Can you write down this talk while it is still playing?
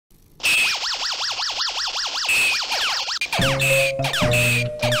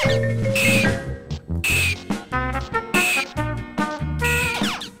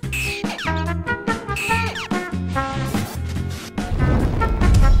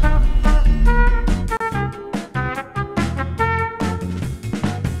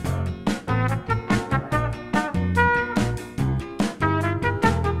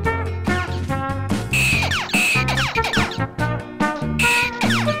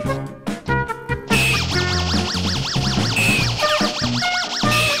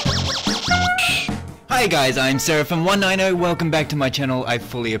Hi guys, I'm Seraphim 190, welcome back to my channel. I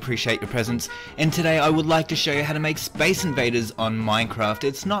fully appreciate your presence, and today I would like to show you how to make Space Invaders on Minecraft.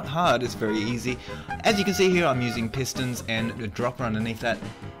 It's not hard, it's very easy. As you can see here, I'm using pistons and a dropper underneath that,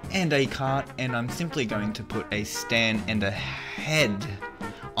 and a cart, and I'm simply going to put a stand and a head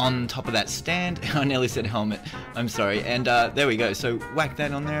on top of that stand. I nearly said helmet, I'm sorry, and there we go. So whack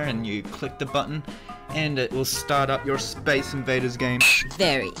that on there and you click the button and it will start up your Space Invaders game.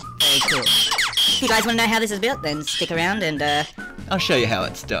 Very cool. If you guys want to know how this is built, then stick around and I'll show you how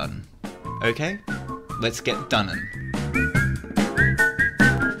it's done. Okay? Let's get done.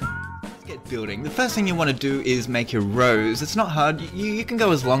 Let's get building. The first thing you want to do is make your rows. It's not hard. You can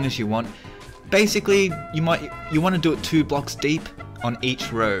go as long as you want. Basically, you want to do it 2 blocks deep on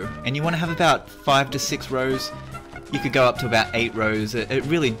each row, and you want to have about 5 to 6 rows. You could go up to about 8 rows. It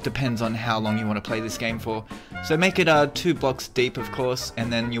really depends on how long you want to play this game for. So make it 2 blocks deep, of course,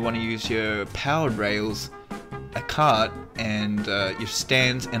 and then you want to use your powered rails, a cart, and your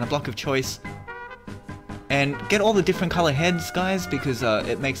stands, and a block of choice. And get all the different color heads, guys, because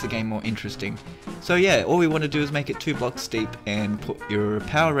it makes the game more interesting. So yeah, all we want to do is make it 2 blocks deep and put your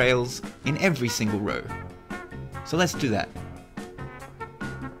power rails in every single row. So let's do that.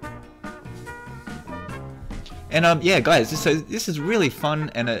 And yeah guys, this is really fun,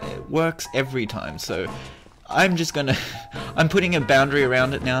 and it works every time. So I'm just gonna I'm putting a boundary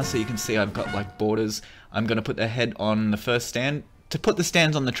around it now, so you can see I've got like borders. I'm gonna put the head on the first stand. To put the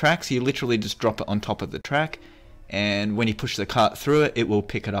stands on the tracks, you literally just drop it on top of the track, and when you push the cart through it, it will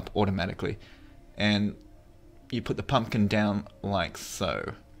pick it up automatically. And you put the pumpkin down like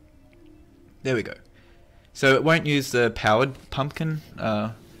so. There we go. So it won't use the powered pumpkin,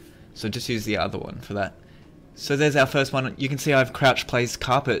 so just use the other one for that. So there's our first one. You can see I've crouch placed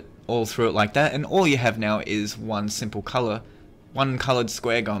carpet all through it like that, and all you have now is one simple color, one colored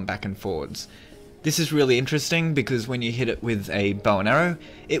square going back and forwards. This is really interesting because when you hit it with a bow and arrow,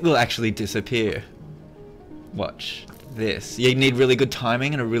 it will actually disappear. Watch this. You need really good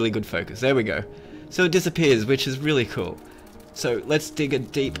timing and a really good focus. There we go. So it disappears, which is really cool. So let's dig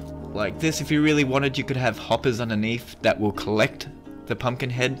it deep like this. If you really wanted, you could have hoppers underneath that will collect the pumpkin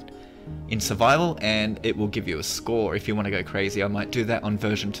head in survival, and it will give you a score. If you want to go crazy, I might do that on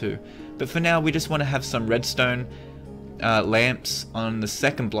version 2. But for now, we just want to have some redstone lamps on the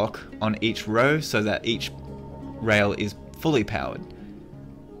second block on each row, so that each rail is fully powered.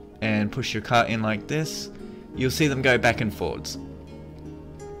 And push your cart in like this. You'll see them go back and forwards.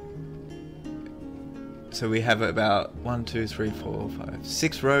 So we have about 1, 2, 3, 4, 5,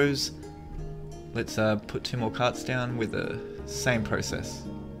 6 rows. Let's put 2 more carts down with the same process.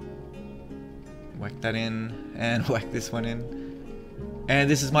 Whack that in, and whack this one in. And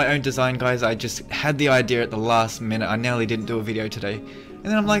this is my own design, guys. I just had the idea at the last minute. I nearly didn't do a video today. And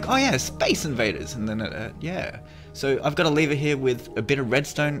then I'm like, oh yeah, Space Invaders. And then, yeah. So I've got a lever here with a bit of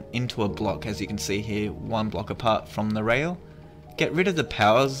redstone into a block, as you can see here, 1 block apart from the rail. Get rid of the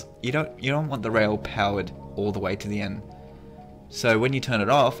powers. You don't want the rail powered all the way to the end. So when you turn it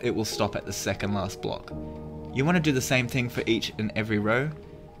off, it will stop at the second last block. You want to do the same thing for each and every row.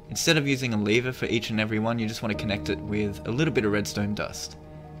 Instead of using a lever for each and every one, you just want to connect it with a little bit of redstone dust.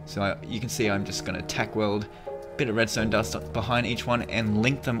 So you can see I'm just going to tack weld a bit of redstone dust behind each one and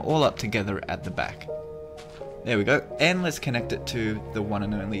link them all up together at the back. There we go. And let's connect it to the one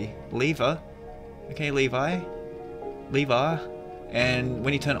and only lever. Okay, lever. And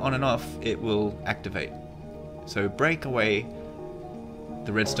when you turn it on and off, it will activate. So break away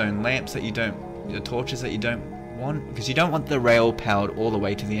the redstone lamps that you don't, the torches that you don't want, because you don't want the rail powered all the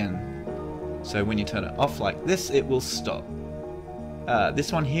way to the end. So when you turn it off like this, it will stop.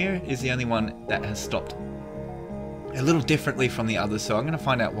 This one here is the only one that has stopped a little differently from the others, so I'm going to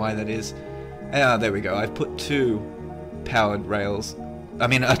find out why that is. There we go. I've put 2 powered rails,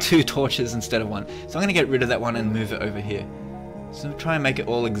 2 torches instead of 1. So I'm going to get rid of that one and move it over here. So try and make it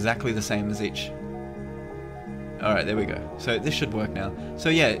all exactly the same as each. Alright, there we go. So this should work now. So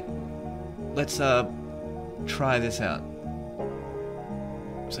yeah, let's try this out.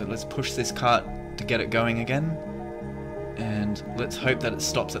 So let's push this cart to get it going again, and let's hope that it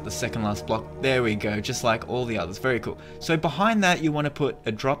stops at the second last block. There we go, just like all the others. Very cool. So behind that, you want to put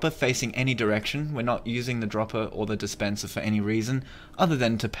a dropper facing any direction. We're not using the dropper or the dispenser for any reason other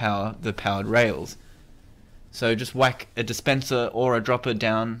than to power the powered rails. So just whack a dispenser or a dropper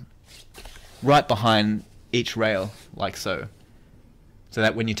down right behind each rail like so. So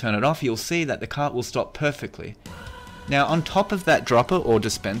that when you turn it off, you'll see that the cart will stop perfectly. Now on top of that dropper or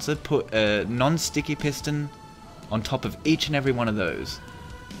dispenser, put a non-sticky piston on top of each and every one of those.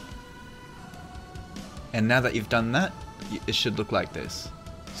 And now that you've done that, it should look like this.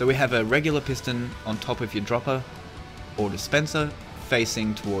 So we have a regular piston on top of your dropper or dispenser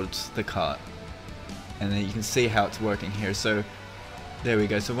facing towards the cart. And then you can see how it's working here. So there we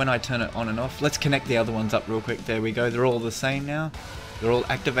go. So when I turn it on and off, let's connect the other ones up real quick. There we go. They're all the same now. They're all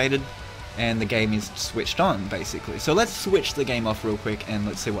activated and the game is switched on basically. So let's switch the game off real quick and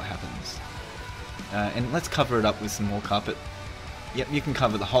let's see what happens. And let's cover it up with some more carpet. Yep, you can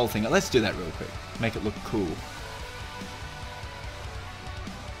cover the whole thing. Let's do that real quick. Make it look cool.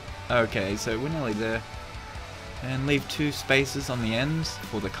 Okay, so we're nearly there. And leave 2 spaces on the ends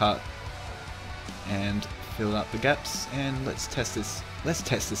for the cart. And fill up the gaps. And let's test this. Let's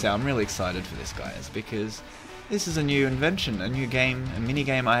test this out. I'm really excited for this, guys, because this is a new invention, a new game, a mini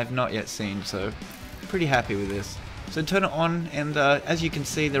game I have not yet seen. So, pretty happy with this. So turn it on, and as you can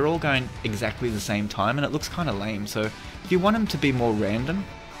see, they're all going exactly the same time, and it looks kind of lame. So if you want them to be more random,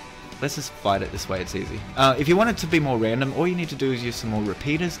 let's just fight it this way, it's easy. If you want it to be more random, all you need to do is use some more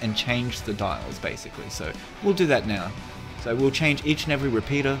repeaters and change the dials, basically. So we'll do that now. So we'll change each and every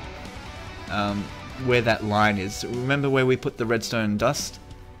repeater where that line is. Remember where we put the redstone dust?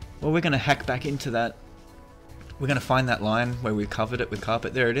 Well, we're going to hack back into that. We're going to find that line where we covered it with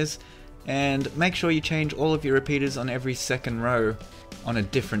carpet. There it is. And make sure you change all of your repeaters on every second row on a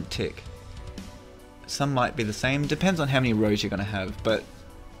different tick. Some might be the same, depends on how many rows you're going to have, but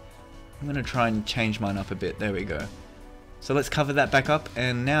I'm going to try and change mine up a bit. There we go. So let's cover that back up,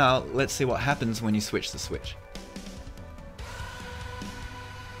 and now let's see what happens when you switch the switch.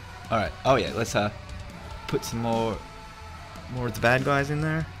 Alright, oh yeah, let's put some more of the bad guys in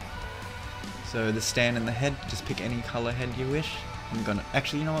there. So the stand and the head, just pick any color head you wish. I'm gonna,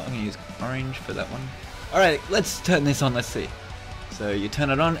 actually, you know what, I'm gonna use orange for that one. Alright, let's turn this on, let's see. So you turn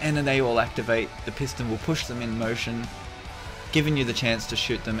it on and then they all activate. The piston will push them in motion, giving you the chance to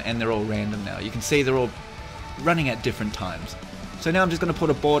shoot them, and they're all random now. You can see they're all running at different times. So now I'm just gonna put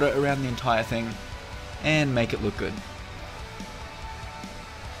a border around the entire thing and make it look good.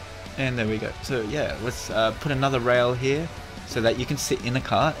 And there we go. So yeah, let's put another rail here so that you can sit in a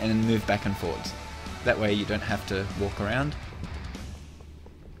cart and move back and forwards. That way you don't have to walk around.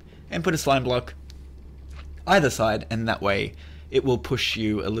 And put a slime block either side, and that way it will push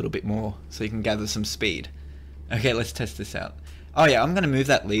you a little bit more so you can gather some speed. Okay, let's test this out. Oh yeah, I'm going to move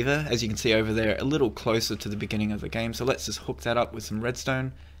that lever, as you can see over there, a little closer to the beginning of the game. So let's just hook that up with some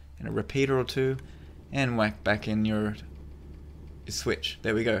redstone and a repeater or 2 and whack back in your switch.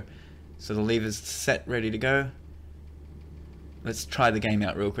 There we go. So the lever's set, ready to go. Let's try the game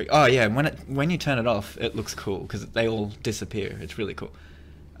out real quick. Oh yeah, when you turn it off, it looks cool because they all disappear. It's really cool.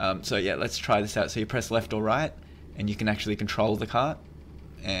 So yeah, let's try this out. So you press left or right, and you can actually control the cart,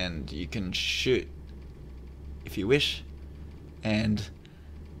 and you can shoot if you wish. And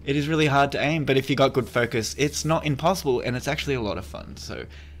it is really hard to aim, but if you got good focus, it's not impossible, and it's actually a lot of fun. So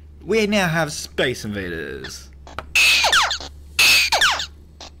we now have Space Invaders.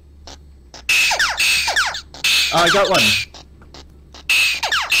 Oh, I got one.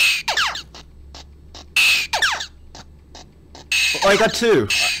 Oh, I got 2.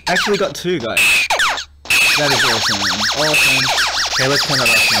 I actually got 2, guys. That is awesome. Awesome. Okay, let's turn it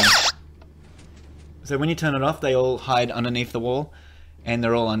off now. So when you turn it off, they all hide underneath the wall, and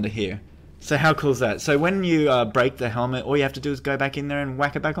they're all under here. So how cool is that? So when you break the helmet, all you have to do is go back in there and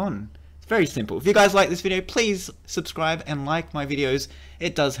whack it back on. It's very simple. If you guys like this video, please subscribe and like my videos.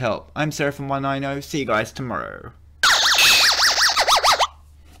 It does help. I'm Seraphim190. See you guys tomorrow.